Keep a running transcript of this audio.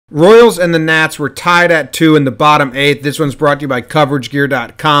Royals and the Nats were tied at 2 in the bottom 8th. This one's brought to you by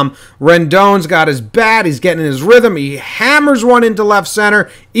CoverageGear.com. Rendon's got his bat. He's getting in his rhythm. He hammers one into left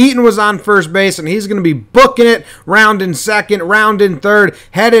center. Eaton was on first base, and he's going to be booking it. Round in second, round in third.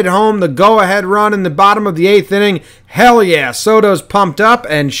 Headed home, the go-ahead run in the bottom of the 8th inning. Hell yeah, Soto's pumped up,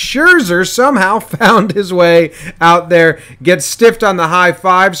 and Scherzer somehow found his way out there. Gets stiffed on the high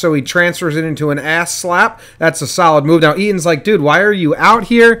five, so he transfers it into an ass slap. That's a solid move. Now, Eaton's like, dude, why are you out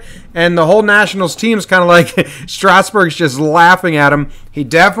here? And the whole Nationals team's kind of like, Strasburg's just laughing at him. He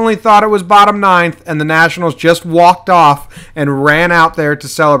definitely thought it was bottom 9th, and the Nationals just walked off and ran out there to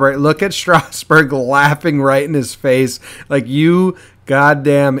celebrate. Look at Strasburg laughing right in his face like, you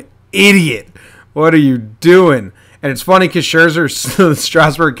goddamn idiot. What are you doing? And it's funny because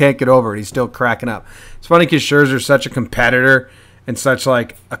Strasburg can't get over it. He's still cracking up. It's funny because Scherzer's such a competitor and such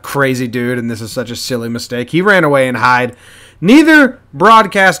like a crazy dude, and this is such a silly mistake. He ran away and hid. Neither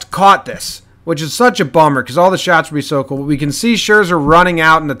broadcast caught this, which is such a bummer because all the shots would be so cool. But we can see Scherzer running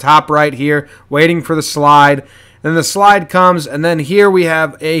out in the top right here, waiting for the slide. Then the slide comes, and then here we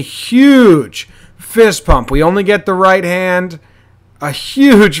have a huge fist pump. We only get the right hand. A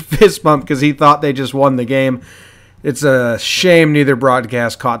huge fist bump because he thought they just won the game. It's a shame neither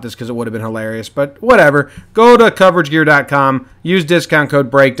broadcast caught this because it would have been hilarious. But whatever. Go to CoverageGear.com. Use discount code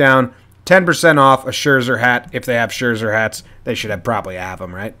BREAKDOWN. 10% off a Scherzer hat. If they have Scherzer hats, they should probably have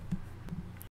them, right?